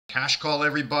Cash call,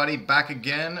 everybody, back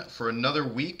again for another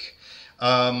week.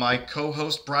 My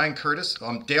co-host Brian Curtis,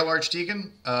 I'm Dale Archdekin.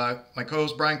 My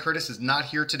co-host Brian Curtis is not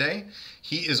here today.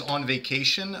 He is on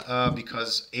vacation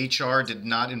because HR did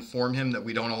not inform him that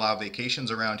we don't allow vacations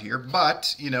around here.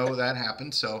 But that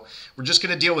happened, so we're just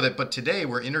going to deal with it. But today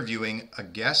we're interviewing a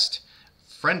guest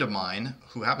friend of mine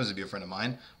who happens to be a friend of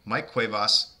mine, Mike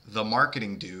Cuevas, the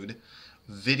marketing dude,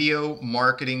 video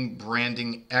marketing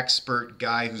branding expert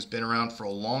guy who's been around for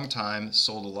a long time,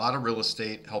 sold a lot of real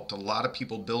estate, helped a lot of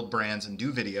people build brands and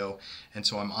do video. And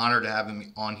so I'm honored to have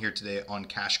him on here today on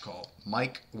Cash Call.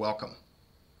 Mike, welcome.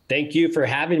 Thank you for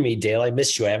having me, Dale. I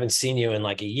missed you. I haven't seen you in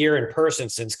like a year in person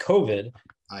since COVID.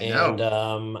 I know.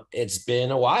 And it's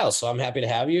been a while. So I'm happy to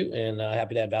have you and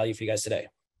happy to add value for you guys today.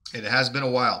 It has been a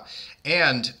while.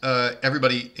 And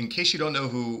everybody, in case you don't know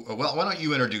who, well, why don't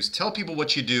you tell people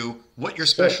what you do, what your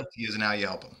Sure. specialty is, and how you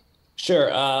help them. Sure.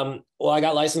 Well, I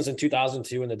got licensed in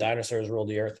 2002 when the dinosaurs ruled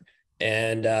the earth.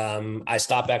 And I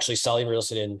stopped actually selling real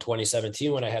estate in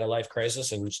 2017 when I had a life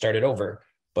crisis and started over.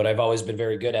 But I've always been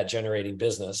very good at generating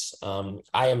business.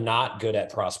 I am not good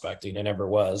at prospecting. I never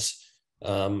was.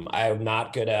 I am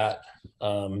not good at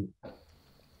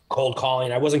cold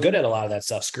calling. I wasn't good at a lot of that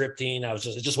stuff. Scripting.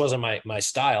 It just wasn't my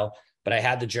style, but I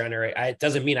had to generate. It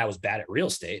doesn't mean I was bad at real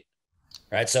estate.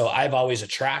 Right. So I've always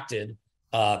attracted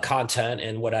content.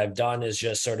 And what I've done is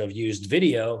just sort of used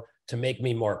video to make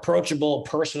me more approachable,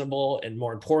 personable, and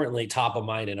more importantly, top of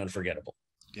mind and unforgettable.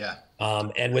 Yeah.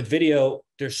 And with video,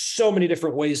 there's so many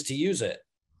different ways to use it.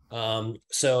 And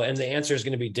the answer is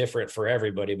going to be different for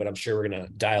everybody, but I'm sure we're going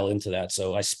to dial into that.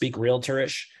 So I speak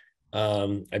realtorish.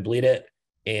 I bleed it.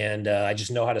 And I just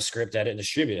know how to script, edit, and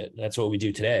distribute it. That's what we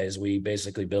do today is we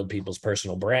basically build people's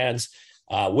personal brands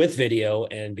with video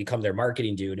and become their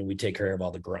marketing dude. And we take care of all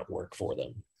the grunt work for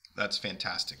them. That's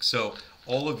fantastic. So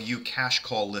all of you Cash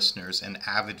Call listeners and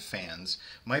avid fans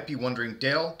might be wondering,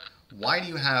 Dale, why do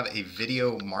you have a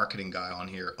video marketing guy on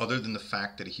here other than the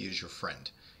fact that he is your friend?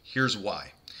 Here's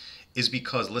why. Is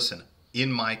because, listen,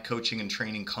 in my coaching and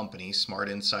training company, Smart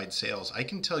Inside Sales, I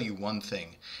can tell you one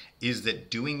thing is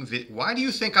that why do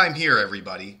you think I'm here,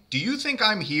 everybody? Do you think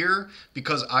I'm here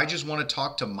because I just want to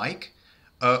talk to Mike?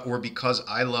 Or because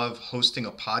I love hosting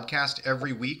a podcast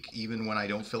every week, even when I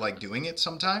don't feel like doing it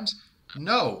sometimes?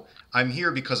 No, I'm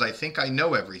here because I think I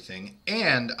know everything.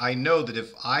 And I know that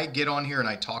if I get on here and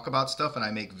I talk about stuff and I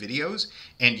make videos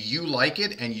and you like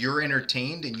it and you're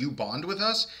entertained and you bond with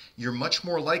us, you're much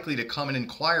more likely to come and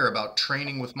inquire about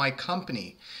training with my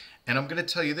company. And I'm going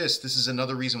to tell you this is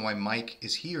another reason why Mike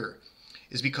is here.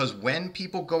 Is because when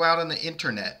people go out on the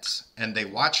internet and they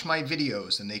watch my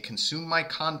videos and they consume my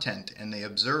content and they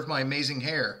observe my amazing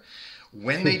hair,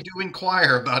 when they do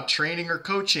inquire about training or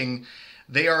coaching,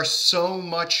 they are so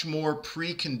much more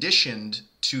preconditioned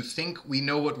to think we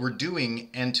know what we're doing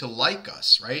and to like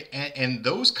us, right? And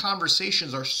those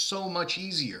conversations are so much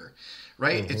easier,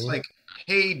 right? It's like,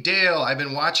 hey, Dale, I've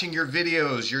been watching your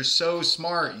videos. You're so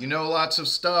smart. You know lots of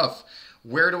stuff.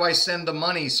 Where do I send the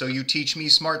money so you teach me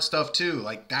smart stuff too?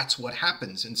 Like that's what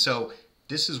happens. And so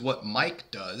this is what Mike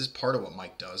does, part of what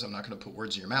Mike does. I'm not going to put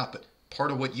words in your mouth, but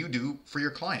part of what you do for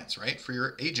your clients, right? For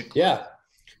your agent clients.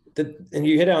 Yeah. And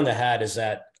you hit it on the head is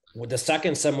that the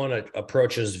second someone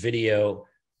approaches video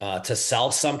to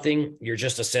sell something, you're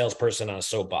just a salesperson on a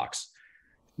soapbox.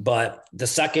 But the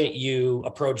second you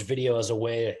approach video as a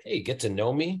way, hey, get to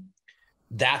know me,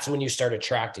 that's when you start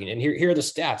attracting. And here are the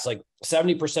stats, like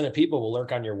 70% of people will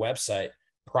lurk on your website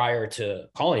prior to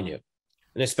calling you.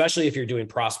 And especially if you're doing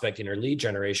prospecting or lead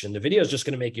generation, the video is just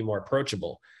going to make you more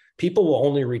approachable. People will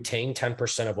only retain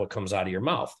 10% of what comes out of your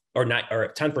mouth or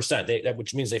 10%,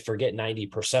 which means they forget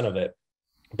 90% of it.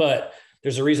 But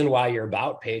there's a reason why your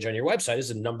about page on your website is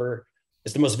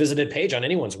the most visited page on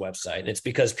anyone's website. And it's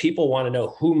because people want to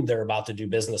know whom they're about to do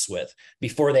business with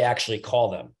before they actually call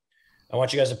them. I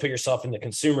want you guys to put yourself in the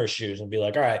consumer's shoes and be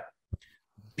like, all right,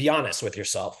 be honest with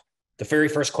yourself. The very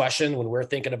first question when we're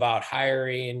thinking about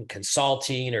hiring,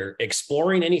 consulting, or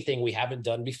exploring anything we haven't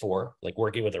done before, like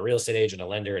working with a real estate agent, a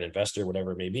lender, an investor,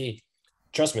 whatever it may be,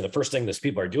 trust me, the first thing these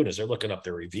people are doing is they're looking up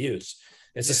their reviews.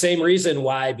 It's the same reason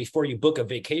why before you book a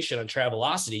vacation on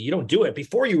Travelocity, you don't do it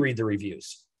before you read the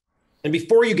reviews. And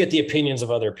before you get the opinions of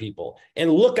other people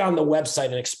and look on the website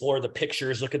and explore the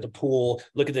pictures, look at the pool,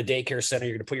 look at the daycare center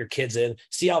you're going to put your kids in,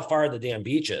 see how far the damn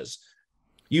beach is.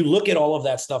 You look at all of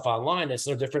that stuff online. It's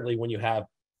no differently when you have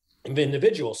an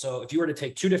individual. So if you were to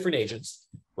take two different agents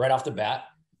right off the bat,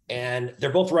 and they're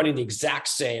both running the exact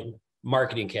same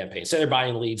marketing campaign, say they're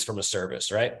buying leads from a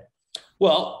service, right?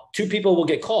 Well, two people will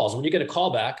get calls. When you get a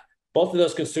call back, both of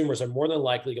those consumers are more than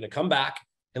likely going to come back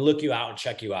and look you out and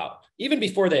check you out, even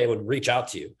before they would reach out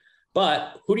to you.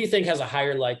 But who do you think has a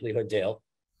higher likelihood, Dale,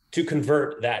 to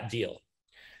convert that deal?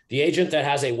 The agent that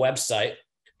has a website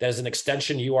that is an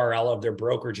extension URL of their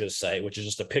brokerage's site, which is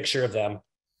just a picture of them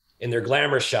in their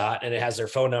glamour shot, and it has their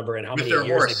phone number and how many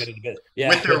years they've been in the business. Yeah,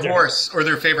 with their horse or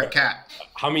their favorite cat.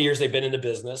 How many years they've been in the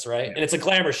business, right? Yeah. And it's a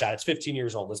glamour shot. It's 15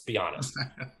 years old, let's be honest,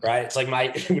 right? It's like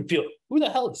it would feel, who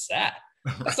the hell is that?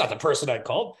 That's not the person I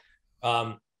called.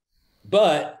 Or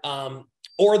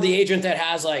the agent that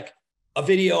has like a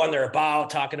video on their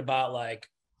about talking about like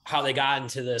how they got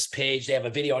into this page. They have a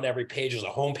video on every page. There's a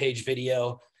homepage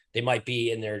video. They might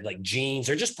be in their like jeans.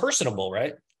 They're just personable,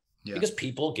 right? Yeah. Because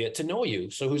people get to know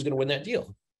you. So who's going to win that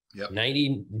deal? Yep.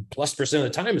 90+% of the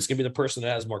time, it's going to be the person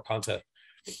that has more content.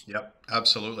 Yep,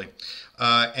 absolutely.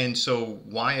 And so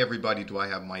why, everybody, do I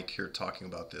have Mike here talking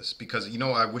about this? Because,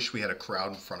 I wish we had a crowd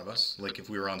in front of us. Like if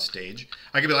we were on stage,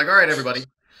 I could be like, all right, everybody.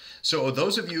 So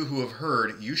those of you who have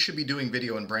heard you should be doing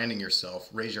video and branding yourself,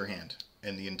 raise your hand.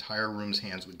 And the entire room's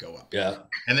hands would go up. Yeah.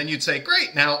 And then you'd say,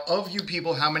 great. Now, of you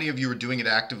people, how many of you are doing it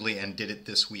actively and did it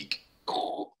this week?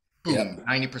 Boom, yep.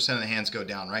 90% of the hands go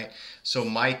down, right? So,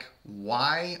 Mike,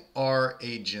 why are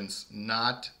agents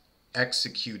not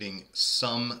executing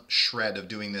some shred of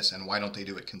doing this, and why don't they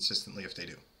do it consistently if they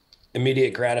do?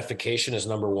 Immediate gratification is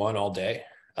number one all day.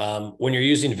 When you're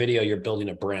using video, you're building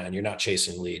a brand. You're not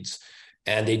chasing leads.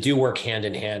 And they do work hand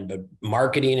in hand, but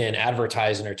marketing and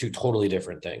advertising are two totally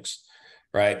different things,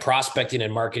 right? Prospecting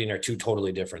and marketing are two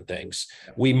totally different things.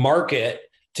 We market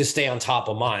to stay on top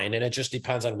of mind. And it just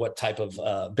depends on what type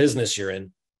of business you're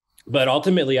in. But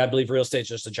ultimately, I believe real estate is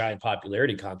just a giant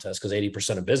popularity contest because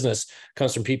 80% of business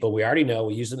comes from people we already know,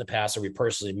 we use in the past, or we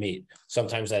personally meet.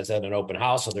 Sometimes that's at an open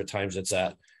house. Other times it's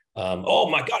at, oh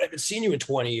my God, I haven't seen you in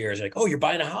 20 years. Like, oh, you're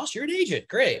buying a house? You're an agent.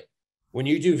 Great. When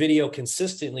you do video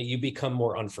consistently, you become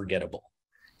more unforgettable.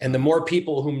 And the more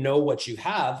people who know what you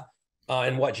have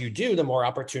and what you do, the more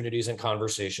opportunities and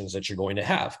conversations that you're going to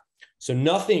have. So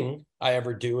nothing I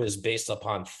ever do is based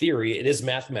upon theory. It is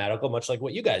mathematical, much like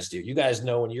what you guys do. You guys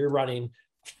know when you're running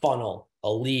a funnel, a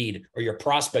lead, or you're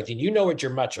prospecting, you know what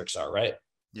your metrics are, right?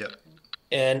 Yep.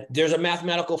 And there's a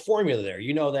mathematical formula there.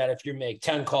 You know that if you make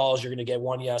 10 calls, you're going to get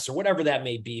one yes, or whatever that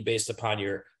may be based upon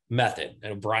your method.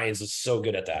 And Brian's is so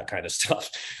good at that kind of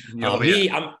stuff.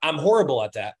 I'm horrible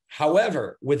at that.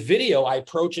 However, with video, I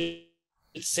approach it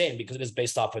the same because it is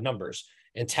based off of numbers.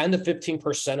 And 10 to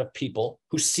 15% of people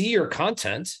who see your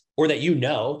content, or that 10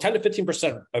 to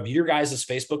 15% of your guys'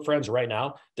 Facebook friends right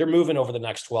now, they're moving over the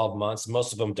next 12 months.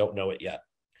 Most of them don't know it yet.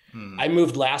 I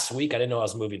moved last week. I didn't know I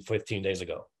was moving 15 days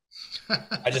ago.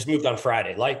 I just moved on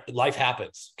Friday. Life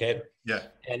happens. Okay. Yeah.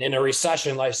 And in a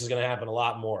recession, life is going to happen a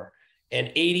lot more. And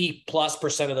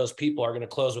 80+% of those people are going to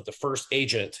close with the first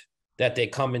agent that they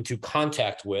come into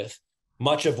contact with,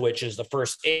 much of which is the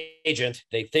first agent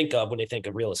they think of when they think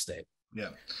of real estate.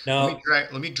 Yeah. Now,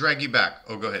 let me drag you back.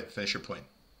 Oh, go ahead. Finish your point.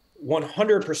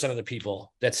 100% of the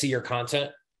people that see your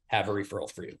content have a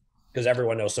referral for you because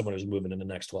everyone knows someone who's moving in the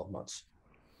next 12 months.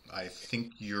 I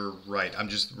think you're right. I'm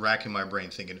just racking my brain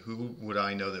thinking, who would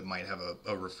I know that might have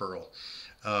a referral?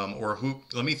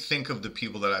 Let me think of the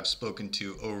people that I've spoken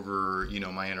to over,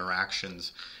 my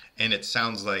interactions. And it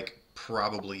sounds like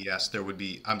probably, yes, there would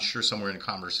be, I'm sure somewhere in a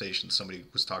conversation, somebody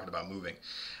was talking about moving.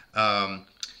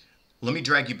 Let me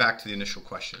drag you back to the initial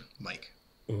question, Mike.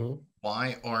 Mm-hmm.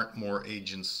 Why aren't more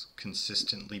agents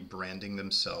consistently branding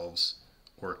themselves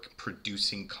or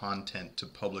producing content to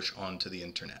publish onto the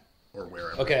internet or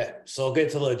wherever? Okay, so I'll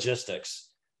get to logistics.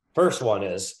 First one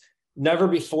is, never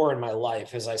before in my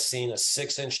life has I seen a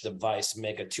 6-inch device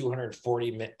make a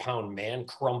 240-pound man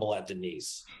crumble at the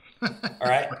knees. All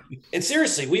right? And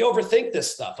seriously, we overthink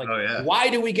this stuff. Why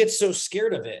do we get so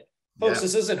scared of it? Folks,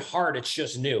 This isn't hard. It's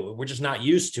just new. We're just not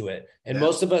used to it. And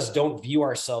most of us don't view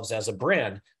ourselves as a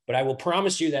brand. But I will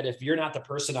promise you that if you're not the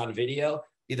person on video,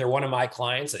 either one of my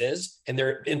clients is, and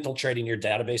they're infiltrating your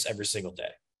database every single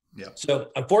day. Yeah. So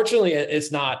unfortunately,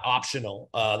 it's not optional.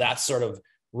 That's sort of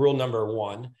rule number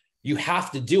one. You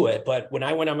have to do it. But when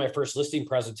I went on my first listing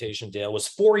presentation, Dale, was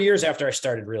 4 years after I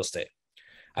started real estate.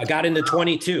 I got into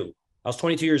 22. I was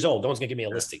 22 years old. No one's going to give me a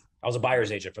listing. I was a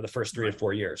buyer's agent for the first 3 to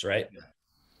 4 years, right? Yeah.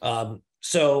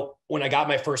 So when I got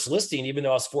my first listing, even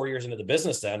though I was 4 years into the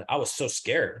business then, I was so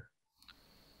scared.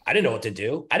 I didn't know what to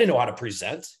do. I didn't know how to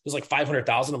present. It was like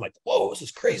 500,000. I'm like, whoa, this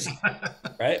is crazy.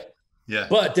 Right? Yeah.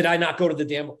 But did I not go to the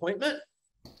damn appointment?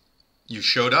 You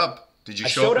showed up. Did you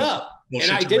show up? I showed up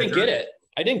and I didn't get it.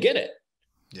 I didn't get it.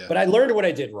 Yeah. But I learned what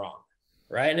I did wrong.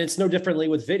 Right. And it's no differently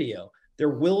with video. There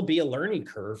will be a learning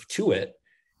curve to it.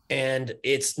 And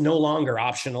it's no longer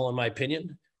optional, in my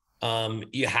opinion.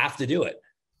 You have to do it.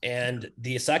 And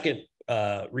the second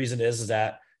reason is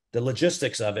that the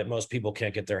logistics of it, most people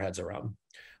can't get their heads around.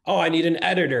 Oh, I need an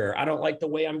editor. I don't like the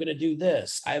way I'm going to do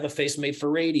this. I have a face made for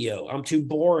radio. I'm too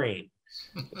boring.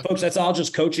 Folks, that's all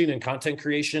just coaching and content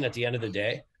creation at the end of the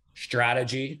day.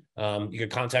 Strategy. You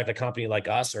could contact a company like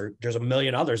us, or there's a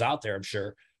million others out there, I'm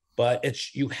sure.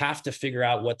 But you have to figure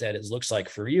out what that looks like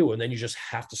for you. And then you just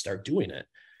have to start doing it.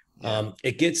 Yeah.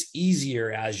 It gets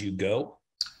easier as you go.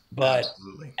 But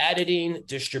absolutely. Editing,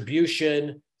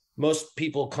 distribution, most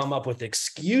people come up with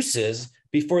excuses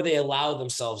before they allow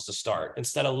themselves to start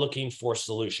instead of looking for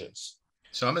solutions.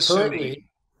 So I'm assuming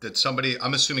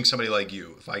I'm assuming somebody like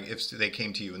you, if they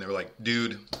came to you and they were like,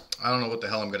 dude, I don't know what the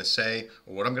hell I'm going to say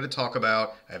or what I'm going to talk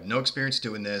about. I have no experience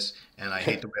doing this, and I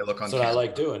hate the way I look on camera. That's what I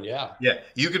like doing, yeah. Yeah,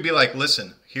 you could be like,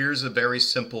 listen, here's what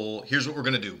we're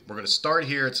going to do. We're going to start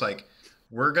here. It's like,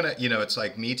 it's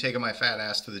like me taking my fat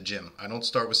ass to the gym. I don't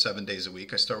start with 7 days a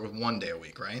week. I start with 1 day a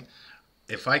week, right?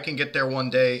 If I can get there one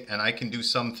day and I can do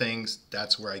some things,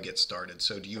 that's where I get started.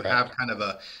 So do you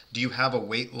have a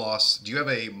weight loss? Do you have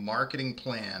a marketing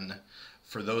plan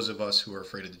for those of us who are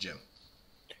afraid of the gym?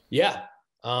 Yeah.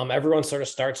 Everyone sort of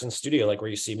starts in studio, like where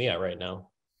you see me at right now.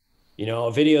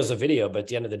 A video is a video, but at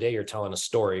the end of the day, you're telling a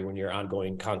story when you're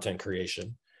ongoing content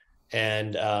creation.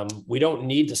 And we don't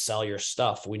need to sell your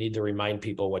stuff. We need to remind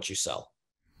people what you sell.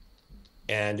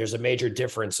 And there's a major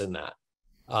difference in that.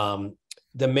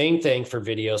 The main thing for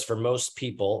videos, for most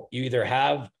people, you either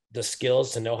have the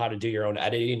skills to know how to do your own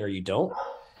editing or you don't.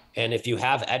 And if you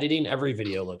have editing, every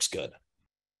video looks good.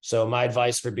 So my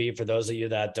advice would be for those of you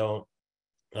that don't,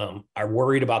 are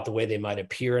worried about the way they might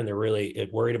appear and they're really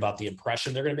worried about the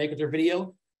impression they're going to make with their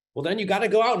video, well, then you got to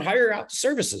go out and hire out the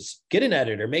services, get an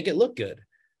editor, make it look good.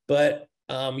 But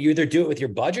you either do it with your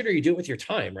budget or you do it with your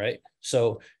time, right?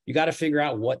 So you got to figure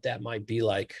out what that might be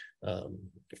like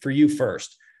for you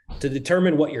first. To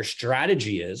determine what your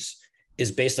strategy is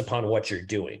based upon what you're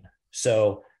doing.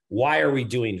 So why are we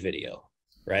doing video,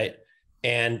 right?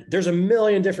 And there's a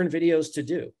million different videos to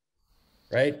do,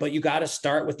 right? But you got to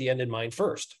start with the end in mind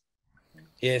first.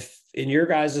 If in your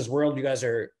guys' world, you guys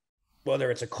are, whether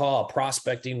it's a call,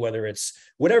 prospecting, whether it's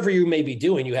whatever you may be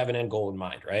doing, you have an end goal in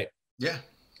mind, right? Yeah.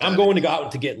 I'm going to go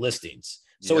out to get listings.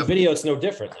 So with video, it's no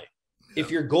differently. If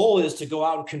your goal is to go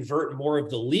out and convert more of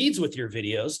the leads with your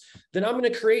videos, then I'm going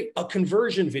to create a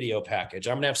conversion video package.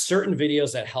 I'm going to have certain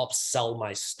videos that help sell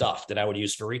my stuff that I would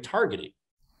use for retargeting.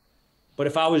 But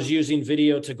if I was using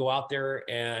video to go out there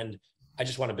and I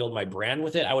just want to build my brand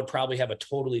with it, I would probably have a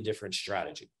totally different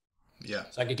strategy. Yeah.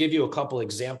 So I could give you a couple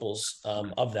examples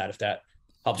of that, if that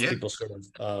helps people sort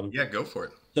of. Yeah, go for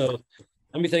it. So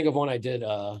let me think of one I did.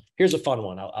 Here's a fun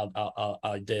one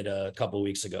I did a couple of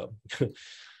weeks ago.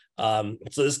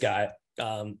 So this guy,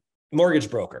 mortgage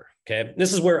broker. Okay.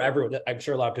 This is where I'm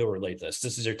sure a lot of people relate to this.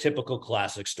 This is your typical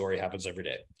classic story, happens every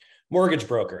day. Mortgage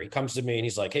broker. He comes to me and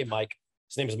he's like, hey, Mike,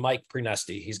 his name is Mike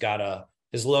Prenesti. He's got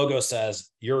his logo says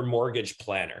your mortgage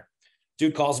planner.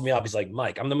 Dude calls me up. He's like,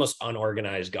 Mike, I'm the most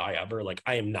unorganized guy ever. Like,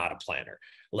 I am not a planner.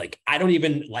 Like, I don't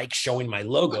even like showing my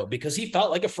logo because he felt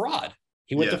like a fraud.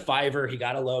 He went to Fiverr. He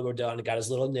got a logo done. He got his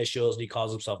little initials and he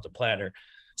calls himself the planner.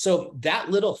 So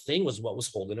that little thing was what was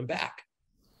holding him back.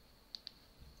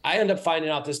 I ended up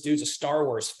finding out this dude's a Star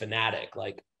Wars fanatic,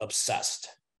 like obsessed.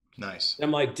 Nice. And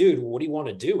I'm like, dude, what do you want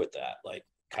to do with that? Like,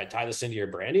 can I tie this into your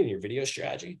branding and your video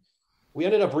strategy? We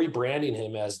ended up rebranding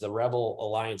him as the Rebel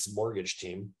Alliance Mortgage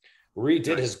Team.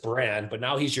 Redid his brand, but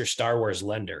now he's your Star Wars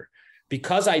lender.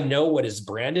 Because I know what his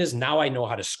brand is, now I know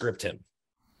how to script him.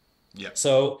 Yeah.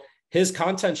 So his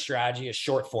content strategy is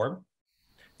short form,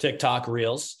 TikTok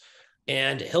Reels.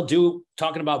 And he'll do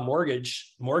talking about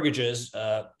mortgages,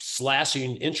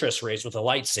 slashing interest rates with a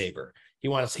lightsaber. He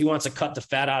wants to cut the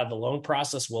fat out of the loan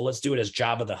process. Well, let's do it as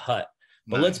Jabba the Hutt.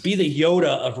 But let's be the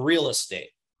Yoda of real estate.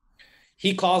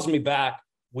 He calls me back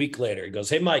a week later. He goes,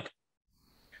 hey, Mike,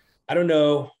 I don't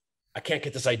know. I can't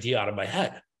get this idea out of my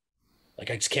head.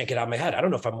 Like, I just can't get out of my head. I don't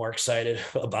know if I'm more excited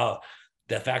about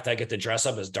the fact I get to dress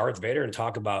up as Darth Vader and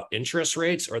talk about interest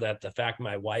rates, or that the fact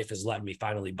my wife is letting me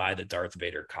finally buy the Darth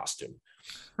Vader costume.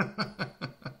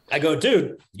 I go,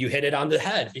 dude, you hit it on the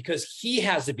head, because he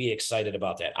has to be excited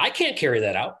about that. I can't carry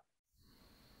that out,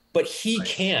 but he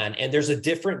can. And there's a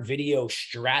different video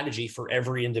strategy for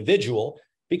every individual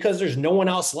because there's no one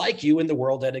else like you in the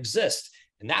world that exists.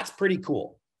 And that's pretty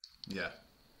cool. Yeah.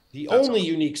 The only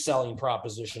unique selling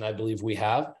proposition I believe we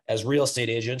have as real estate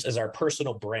agents is our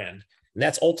personal brand. And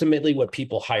that's ultimately what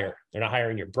people hire. They're not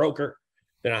hiring your broker.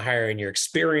 They're not hiring your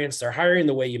experience. They're hiring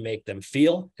the way you make them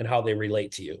feel and how they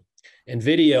relate to you. And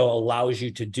video allows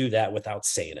you to do that without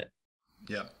saying it.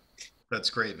 Yeah, that's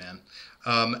great, man.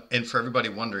 And for everybody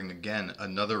wondering, again,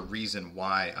 another reason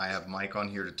why I have Mike on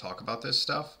here to talk about this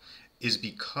stuff is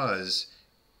because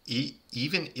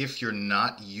even if you're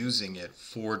not using it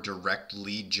for direct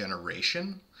lead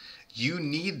generation, you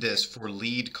need this for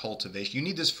lead cultivation. You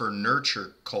need this for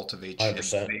nurture 100%.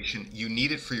 cultivation. You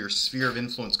need it for your sphere of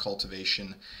influence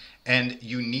cultivation. And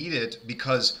you need it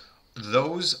because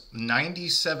those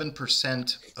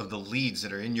 97% of the leads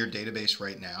that are in your database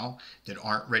right now that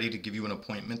aren't ready to give you an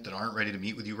appointment, that aren't ready to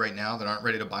meet with you right now, that aren't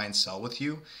ready to buy and sell with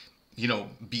you,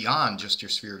 beyond just your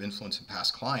sphere of influence and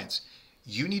past clients,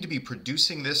 you need to be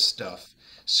producing this stuff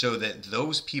so that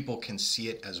those people can see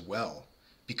it as well,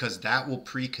 because that will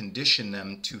precondition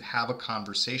them to have a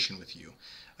conversation with you.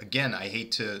 Again, I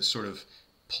hate to sort of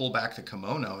pull back the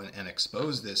kimono and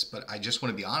expose this, but I just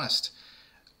want to be honest.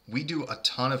 We do a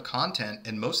ton of content,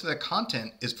 and most of that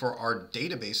content is for our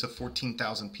database of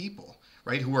 14,000 people,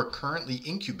 right, who are currently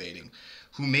incubating,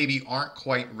 who maybe aren't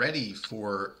quite ready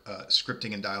for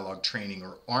scripting and dialogue training,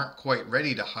 or aren't quite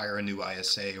ready to hire a new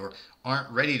ISA, or aren't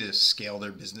ready to scale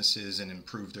their businesses and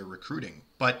improve their recruiting.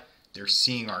 But they're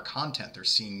seeing our content, they're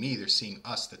seeing me, they're seeing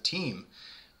us, the team.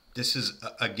 This is,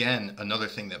 again, another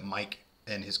thing that Mike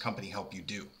and his company help you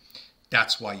do.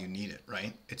 That's why you need it,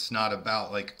 right? It's not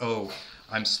about like, oh,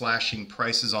 I'm slashing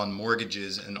prices on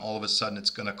mortgages and all of a sudden it's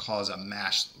going to cause a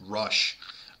mass rush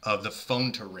of the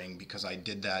phone to ring because I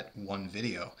did that one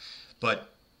video. But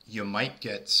you might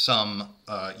get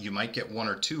you might get one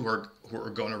or two who are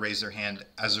going to raise their hand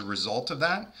as a result of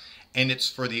that. And it's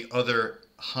for the other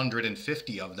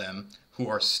 150 of them who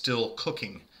are still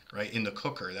cooking, right, in the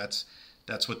cooker. That's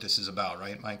what this is about,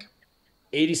 right, Mike?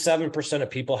 87% of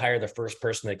people hire the first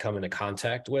person they come into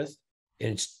contact with.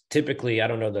 And it's typically, I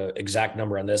don't know the exact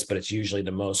number on this, but it's usually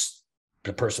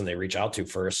the person they reach out to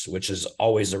first, which is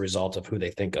always the result of who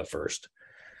they think of first.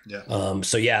 Yeah.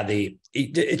 So yeah,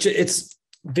 it's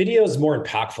video is more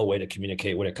impactful way to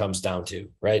communicate when it comes down to,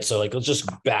 right? So like, let's just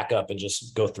back up and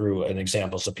just go through an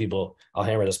example. So people, I'll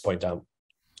hammer this point down.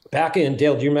 Back in,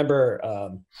 Dale, do you remember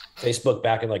Facebook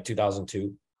back in like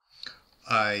 2002?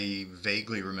 I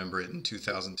vaguely remember it in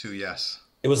 2002, yes.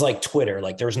 It was like Twitter,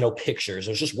 like there was no pictures,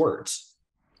 it was just words,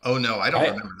 Oh no, I don't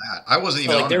right? remember that. I wasn't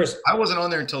So even like on there there. was, I wasn't on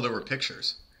there until there were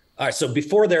pictures. all right, so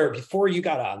before you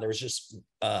got on, there was just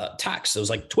text. It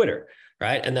was like Twitter,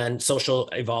 right? And then social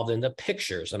evolved into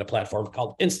pictures, and a platform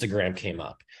called Instagram came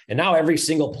up. And now every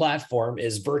single platform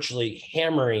is virtually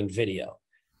hammering video.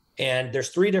 And there's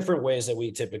three different ways that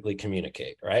we typically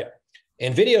communicate, right?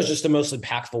 And video is just the most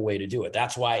impactful way to do it.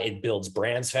 That's why it builds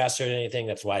brands faster than anything.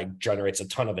 That's why it generates a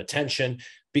ton of attention,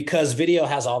 because video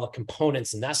has all the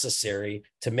components necessary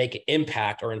to make an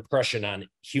impact or impression on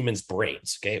humans'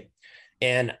 brains, okay?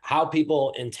 And how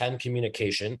people intend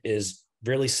communication is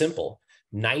really simple.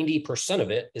 90%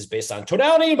 of it is based on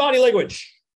tonality and body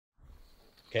language.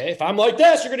 Okay, if I'm like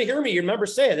this, you're going to hear me. You remember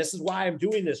saying, this is why I'm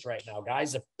doing this right now,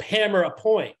 guys, to hammer a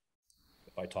point.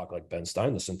 If I talk like Ben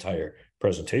Stein this entire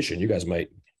presentation, you guys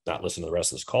might not listen to the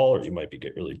rest of this call, or you might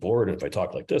get really bored. And if I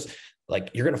talk like this,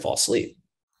 like you're going to fall asleep,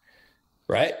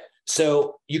 right?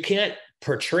 So you can't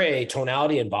portray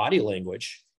tonality and body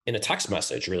language in a text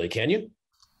message, really, can you?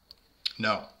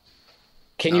 No.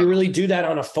 Can you really do that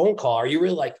on a phone call? Are you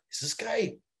really like, is this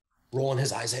guy rolling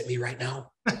his eyes at me right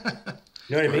now? You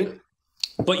know what I mean?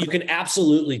 But you can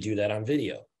absolutely do that on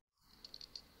video.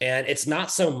 And it's not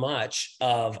so much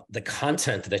of the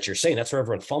content that you're saying. That's where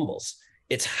everyone fumbles.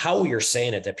 It's how you're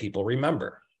saying it that people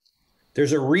remember.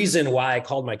 There's a reason why I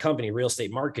called my company Real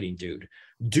Estate Marketing Dude.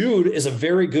 Dude is a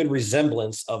very good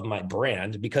resemblance of my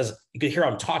brand, because you can hear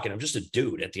I'm talking. I'm just a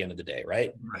dude at the end of the day,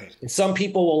 right? Right. And some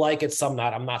people will like it, some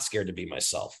not. I'm not scared to be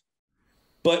myself.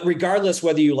 But regardless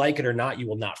whether you like it or not, you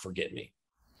will not forget me.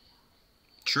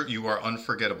 True. You are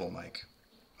unforgettable, Mike.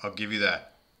 I'll give you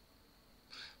that.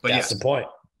 But That's yes, the point.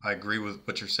 I agree with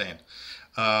what you're saying.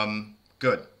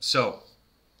 Good. So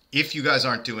if you guys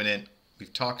aren't doing it,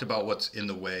 we've talked about what's in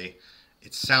the way.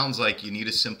 It sounds like you need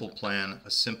a simple plan, a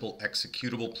simple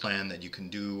executable plan that you can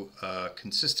do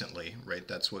consistently, right?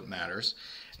 That's what matters.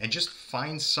 And just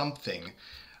find something.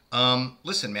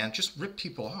 Listen, man, just rip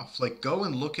people off. Like, go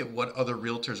and look at what other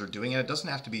realtors are doing. And it doesn't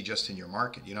have to be just in your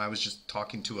market. I was just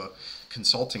talking to a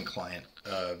consulting client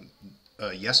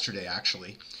yesterday,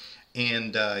 actually.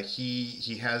 And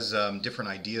he has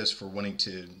different ideas for wanting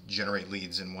to generate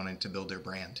leads and wanting to build their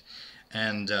brand.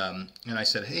 And I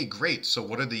said, hey, great. So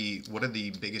what are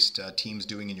the biggest teams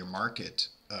doing in your market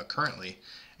currently?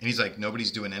 And he's like,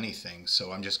 nobody's doing anything,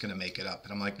 so I'm just going to make it up.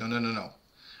 And I'm like, no.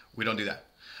 We don't do that.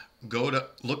 Go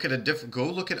look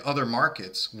at other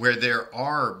markets where there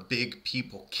are big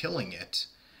people killing it,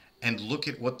 and look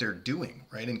at what they're doing,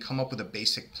 right? And come up with a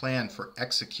basic plan for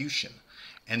execution.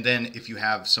 And then if you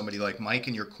have somebody like Mike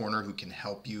in your corner who can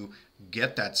help you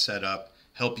get that set up,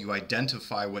 help you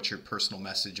identify what your personal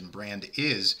message and brand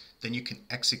is, then you can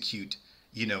execute,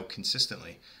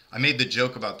 consistently. I made the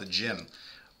joke about the gym.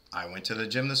 I went to the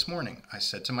gym this morning. I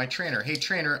said to my trainer, "Hey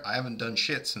trainer, I haven't done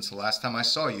shit since the last time I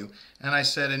saw you." And I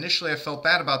said, initially I felt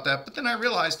bad about that, but then I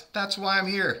realized that's why I'm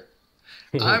here.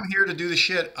 I'm here to do the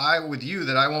shit with you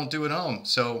that I won't do at home.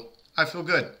 So I feel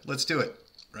good. Let's do it.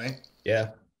 Right? Yeah.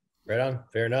 Right on.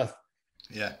 Fair enough.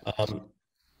 Yeah. Don't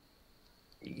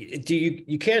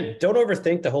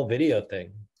overthink the whole video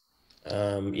thing.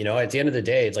 At the end of the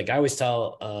day, it's like I always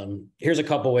tell, here's a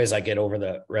couple ways I get over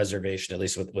the reservation, at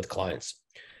least with clients.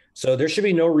 So there should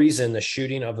be no reason the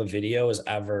shooting of a video is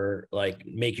ever like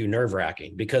make you nerve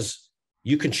wracking, because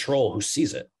you control who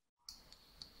sees it.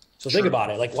 So think about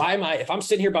it. Like, if I'm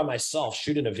sitting here by myself,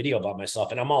 shooting a video by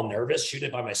myself and I'm all nervous shooting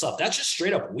it by myself, that's just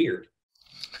straight up weird.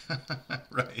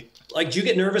 Right. Like, do you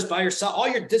get nervous by yourself?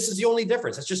 This is the only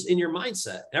difference. It's just in your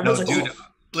mindset. Everyone's no, dude,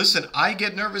 listen, I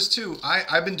get nervous too.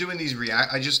 I've been doing these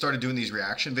I just started doing these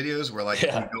reaction videos where we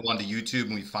go onto YouTube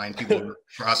and we find people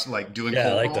like doing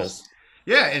cold like calls. this.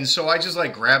 Yeah, and so I just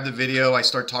grab the video, I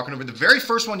start talking over the very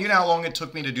first one. You know how long it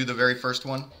took me to do the very first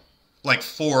one? Like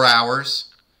 4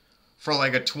 hours for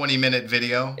like a 20-minute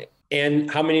video. And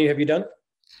how many have you done?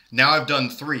 Now I've done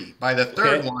 3. By the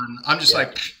third one, I'm just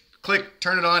like, click,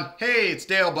 turn it on. Hey, it's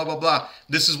Dale, blah, blah, blah.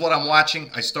 This is what I'm watching.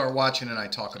 I start watching and I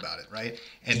talk about it, right?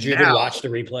 And did you ever watch the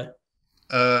replay?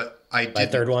 I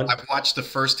did. Third one? I've watched the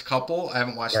first couple. I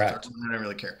haven't watched the third one. I don't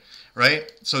really care.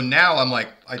 Right? So now I'm like,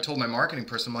 I told my marketing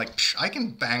person, I'm like, I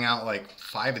can bang out like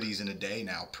 5 of these in a day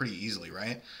now pretty easily,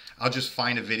 right? I'll just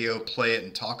find a video, play it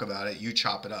and talk about it. You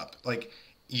chop it up. Like,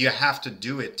 you have to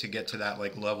do it to get to that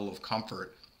level of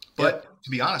comfort. But to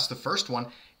be honest, the first one,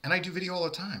 and I do video all the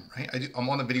time, right? I'm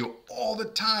on the video all the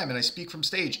time and I speak from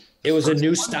stage. It was a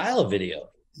new style of video.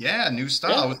 Yeah, new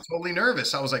style. I was totally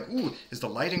nervous. I was like, ooh, is the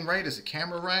lighting right? Is the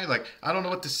camera right? Like, I don't know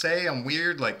what to say. I'm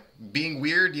weird, like being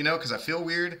weird, because I feel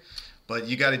weird. But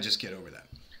you got to just get over that.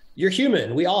 You're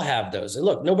human. We all have those. And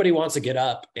look, nobody wants to get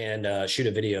up and shoot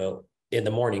a video in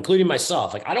the morning, including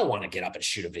myself. Like, I don't want to get up and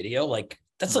shoot a video. Like,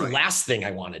 that's the last thing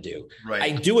I want to do. Right.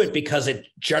 I do it because it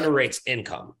generates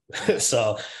income.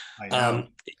 So,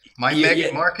 my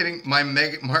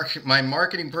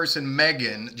marketing person,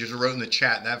 Megan, just wrote in the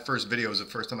chat, that first video was the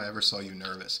first time I ever saw you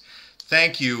nervous.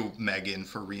 Thank you, Megan,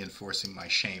 for reinforcing my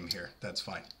shame here. That's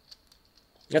fine.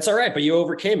 That's all right. But you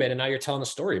overcame it. And now you're telling a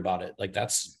story about it. Like,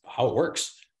 that's how it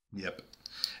works. Yep,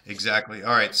 exactly.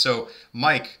 All right. So,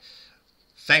 Mike,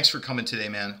 thanks for coming today,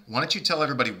 man. Why don't you tell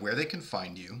everybody where they can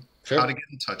find you, how to get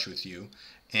in touch with you.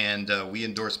 And we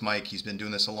endorse Mike. He's been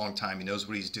doing this a long time. He knows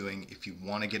what he's doing. If you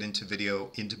want to get into video,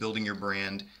 into building your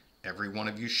brand, every one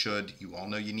of you should. You all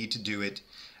know you need to do it.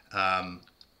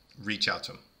 Reach out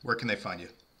to him. Where can they find you?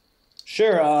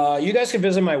 Sure. You guys can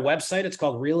visit my website. It's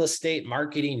called Real Estate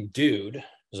Marketing Dude.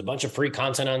 There's a bunch of free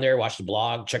content on there. Watch the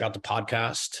blog, check out the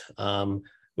podcast.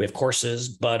 We have courses,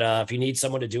 but if you need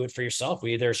someone to do it for yourself,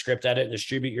 we either script edit and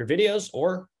distribute your videos,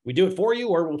 or we do it for you,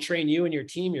 or we'll train you and your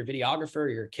team, your videographer,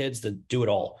 your kids to do it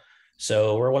all.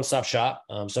 So we're a one-stop shop.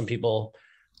 Some people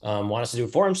want us to do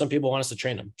it for them. Some people want us to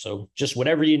train them. So just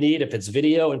whatever you need, if it's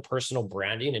video and personal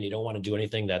branding and you don't want to do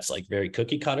anything that's like very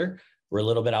cookie cutter, we're a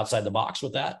little bit outside the box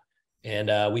with that.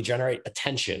 And we generate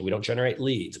attention. We don't generate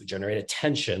leads. We generate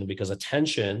attention because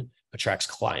attention attracts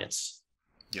clients.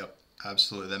 Yep.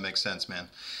 Absolutely. That makes sense, man.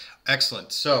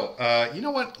 Excellent. So, you know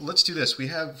what? Let's do this. We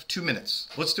have 2 minutes.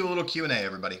 Let's do a little Q&A,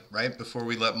 everybody, right? Before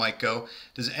we let Mike go.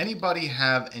 Does anybody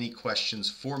have any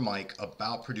questions for Mike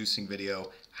about producing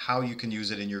video, how you can use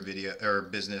it in your video or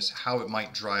business, how it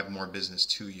might drive more business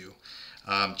to you?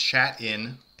 Chat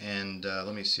in, and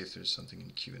let me see if there's something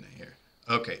in Q&A here.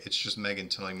 Okay, it's just Megan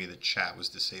telling me the chat was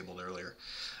disabled earlier.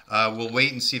 We'll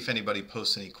wait and see if anybody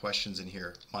posts any questions in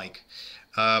here, Mike.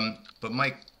 But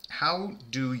Mike, how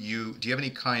do you have any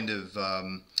kind of,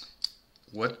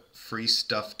 what free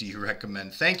stuff do you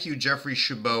recommend? Thank you, Jeffrey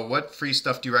Chabot. What free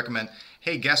stuff do you recommend?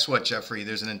 Hey, guess what, Jeffrey?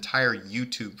 There's an entire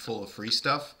YouTube full of free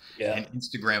stuff and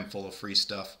Instagram full of free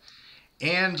stuff.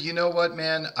 And you know what,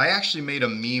 man? I actually made a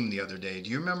meme the other day. Do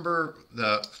you remember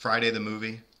the Friday the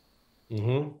movie?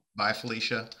 Mm-hmm. By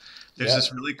Felicia. There's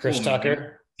this really cool Chris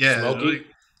Tucker. Smokey.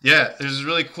 There's this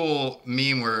really cool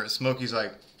meme where Smokey's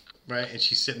like, right, and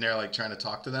she's sitting there like trying to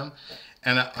talk to them,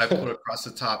 and I put across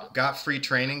the top, got free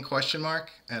training ?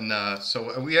 And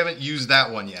so we haven't used that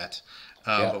one yet,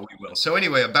 but we will. So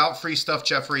anyway, about free stuff,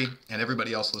 Jeffrey, and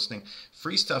everybody else listening,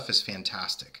 free stuff is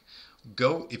fantastic.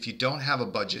 Go, if you don't have a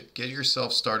budget, get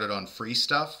yourself started on free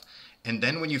stuff. And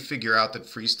then when you figure out that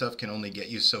free stuff can only get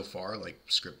you so far, like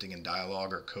scripting and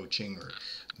dialogue or coaching or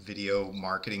video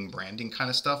marketing, branding kind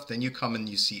of stuff, then you come and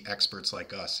you see experts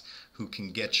like us who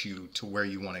can get you to where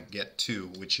you want to get to,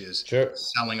 which is Sure.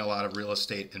 selling a lot of real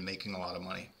estate and making a lot of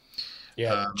money.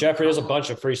 Yeah, Jeffrey, there's a bunch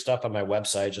of free stuff on my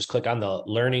website. Just click on the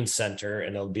Learning Center,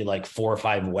 and it'll be like 4 or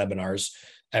 5 webinars,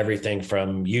 everything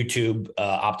from YouTube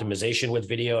optimization with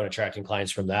video and attracting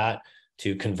clients from that,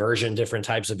 to conversion, different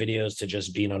types of videos, to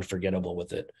just being unforgettable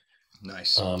with it.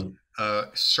 Nice.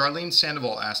 Charlene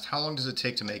Sandoval asked, how long does it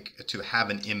take to have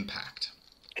an impact?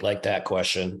 Like that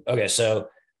question. Okay, so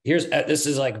here's this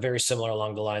is like very similar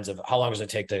along the lines of how long does it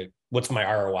take to, what's my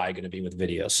ROI going to be with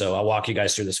video? So I'll walk you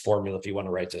guys through this formula if you want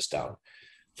to write this down.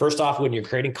 First off, when you're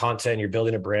creating content, you're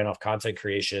building a brand off content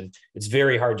creation, it's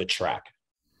very hard to track.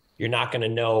 You're not going to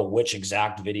know which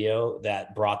exact video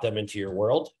that brought them into your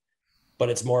world, but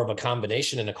it's more of a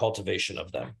combination and a cultivation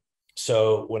of them.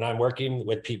 So when I'm working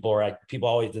with people, or people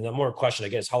always, the number one question I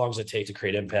get is, how long does it take to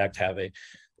create impact, have a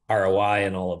ROI,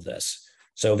 and all of this?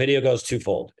 So video goes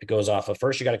twofold. It goes off of,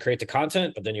 first, you got to create the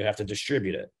content, but then you have to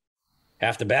distribute it.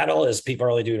 Half the battle is people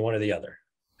are only doing one or the other,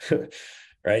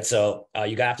 right? So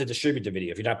you have to distribute the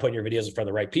video. If you're not putting your videos in front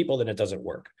of the right people, then it doesn't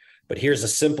work. But here's a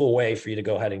simple way for you to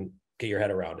go ahead and get your head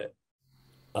around it.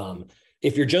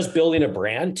 If you're just building a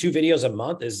brand, 2 videos a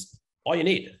month is all you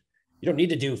need. You don't need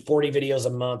to do 40 videos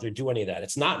a month or do any of that.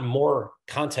 It's not more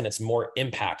content, it's more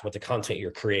impact with the content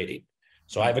you're creating.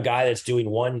 So I have a guy that's doing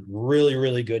one really,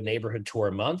 really good neighborhood tour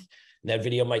a month. And that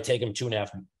video might take him 2.5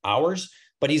 hours,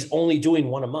 but he's only doing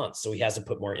one a month. So he has to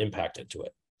put more impact into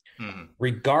it. Mm-hmm.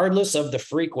 Regardless of the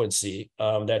frequency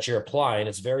that you're applying,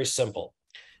 it's very simple.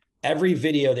 Every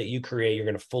video that you create, you're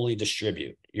going to fully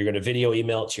distribute. You're going to video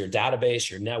email it to your database,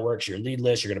 your networks, your lead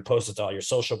list. You're going to post it to all your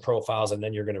social profiles, and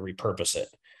then you're going to repurpose it.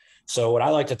 So what I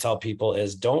like to tell people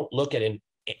is, don't look at it.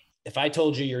 If I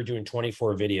told you you're doing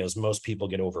 24 videos, most people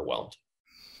get overwhelmed.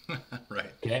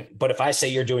 Right. Okay. But if I say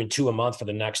you're doing 2 a month for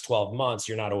the next 12 months,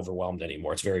 you're not overwhelmed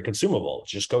anymore. It's very consumable.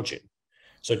 It's just coaching.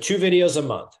 So 2 videos a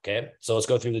month. Okay. So let's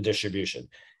go through the distribution.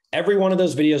 Every one of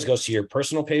those videos goes to your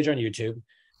personal page on YouTube,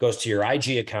 goes to your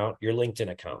IG account, your LinkedIn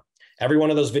account. Every one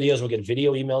of those videos will get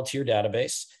video emailed to your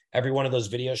database. Every one of those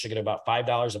videos should get about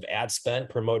 $5 of ad spend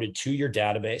promoted to your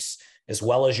database, as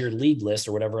well as your lead list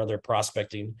or whatever other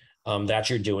prospecting that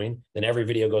you're doing. Then every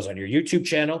video goes on your YouTube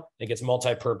channel and gets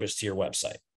multi-purpose to your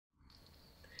website.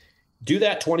 Do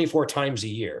that 24 times a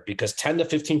year, because 10 to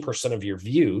 15% of your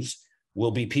views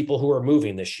will be people who are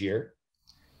moving this year.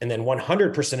 And then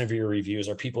 100% of your reviews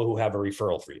are people who have a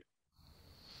referral for you.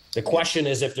 The question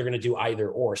is if they're going to do either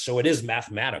or. So it is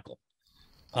mathematical.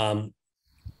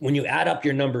 When you add up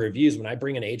your number of views, when I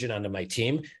bring an agent onto my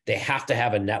team, they have to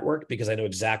have a network, because I know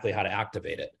exactly how to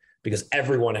activate it, because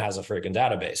everyone has a freaking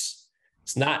database.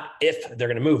 It's not if they're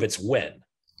going to move, it's when.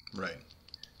 Right.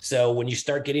 So when you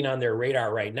start getting on their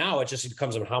radar right now, it just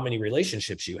becomes on how many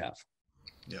relationships you have.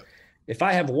 Yep. If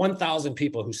I have 1,000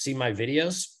 people who see my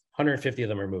videos, 150 of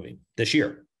them are moving this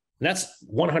year. And that's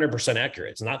 100% accurate.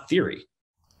 It's not theory.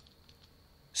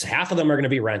 So half of them are going to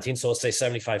be renting. So let's say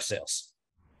 75 sales.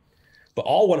 But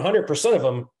all 100% of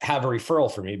them have a referral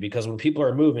for me, because when people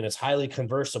are moving, it's highly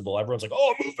conversible. Everyone's like,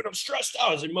 oh, I'm moving, I'm stressed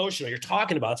out, it's emotional. You're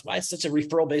talking about it. That's why it's such a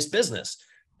referral-based business.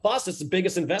 Plus, it's the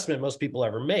biggest investment most people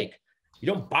ever make. You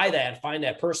don't buy that and find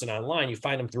that person online. You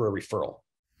find them through a referral.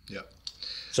 Yeah.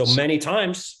 So many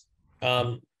times,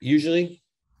 usually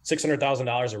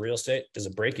 $600,000 of real estate is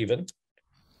a break-even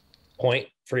point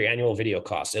for your annual video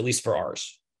costs, at least for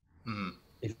ours. Mm-hmm.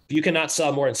 If you cannot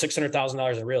sell more than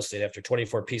 $600,000 in real estate after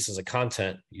 24 pieces of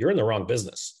content, you're in the wrong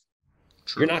business.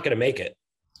 True. You're not going to make it.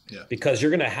 Yeah. Because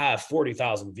you're going to have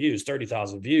 40,000 views,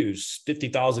 30,000 views,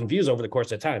 50,000 views over the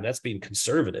course of time. That's being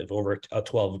conservative over a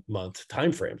 12-month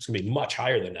time frame. It's going to be much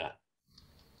higher than that.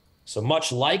 So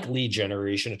much like lead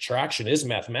generation, attraction is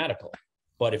mathematical.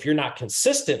 But if you're not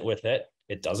consistent with it,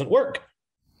 it doesn't work.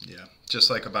 Yeah, just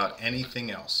like about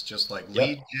anything else. Just like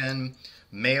lead gen,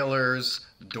 mailers,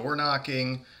 door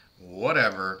knocking,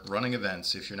 whatever, running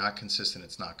events. If you're not consistent,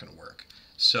 it's not going to work.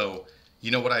 So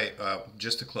you know what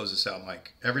just to close this out,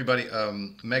 Mike, everybody,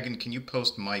 Megan, can you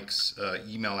post Mike's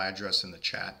email address in the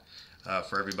chat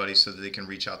for everybody so that they can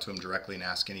reach out to him directly and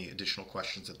ask any additional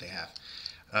questions that they have?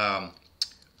 I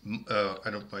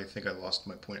think I lost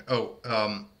my point.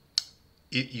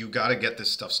 You got to get this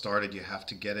stuff started. You have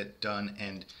to get it done,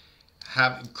 and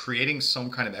creating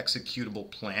some kind of executable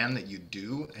plan that you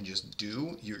do and just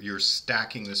do. You're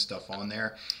stacking this stuff on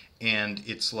there. And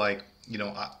it's like,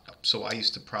 so I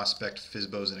used to prospect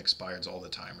FISBOs and expireds all the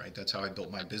time, right? That's how I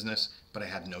built my business, but I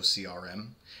had no CRM.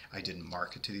 I didn't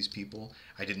market to these people.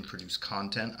 I didn't produce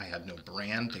content. I had no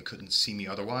brand. They couldn't see me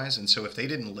otherwise. And so if they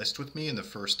didn't list with me in the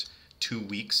first 2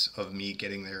 weeks of me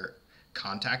getting their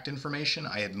contact information,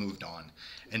 I had moved on.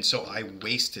 And so I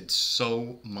wasted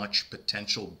so much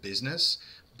potential business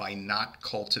by not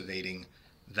cultivating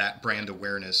that brand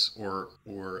awareness or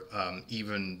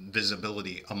even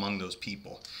visibility among those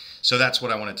people. So that's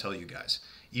what I want to tell you guys.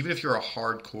 Even if you're a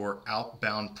hardcore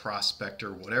outbound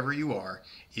prospector, whatever you are,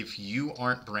 if you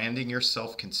aren't branding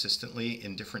yourself consistently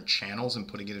in different channels and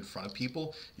putting it in front of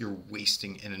people, you're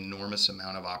wasting an enormous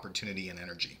amount of opportunity and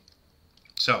energy.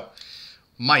 So,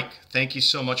 Mike, thank you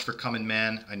so much for coming,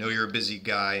 man. I know you're a busy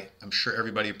guy. I'm sure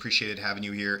everybody appreciated having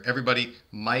you here. Everybody,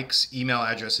 Mike's email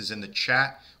address is in the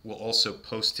chat. We'll also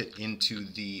post it into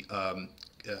the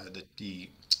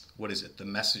what is it? The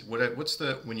message. What's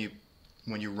the when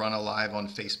you run a live on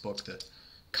Facebook, the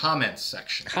comments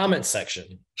section. Comment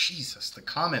section. Jesus, the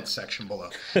comment section below.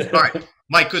 All right,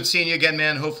 Mike, good seeing you again,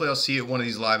 man. Hopefully, I'll see you at one of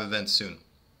these live events soon.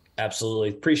 Absolutely.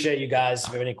 Appreciate you guys. If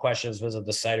you have any questions, visit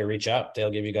the site or reach out.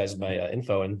 They'll give you guys my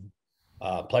info, and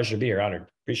pleasure to be here. Honored.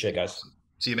 Appreciate it, guys.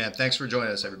 See you, man. Thanks for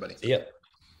joining us, everybody. Yep.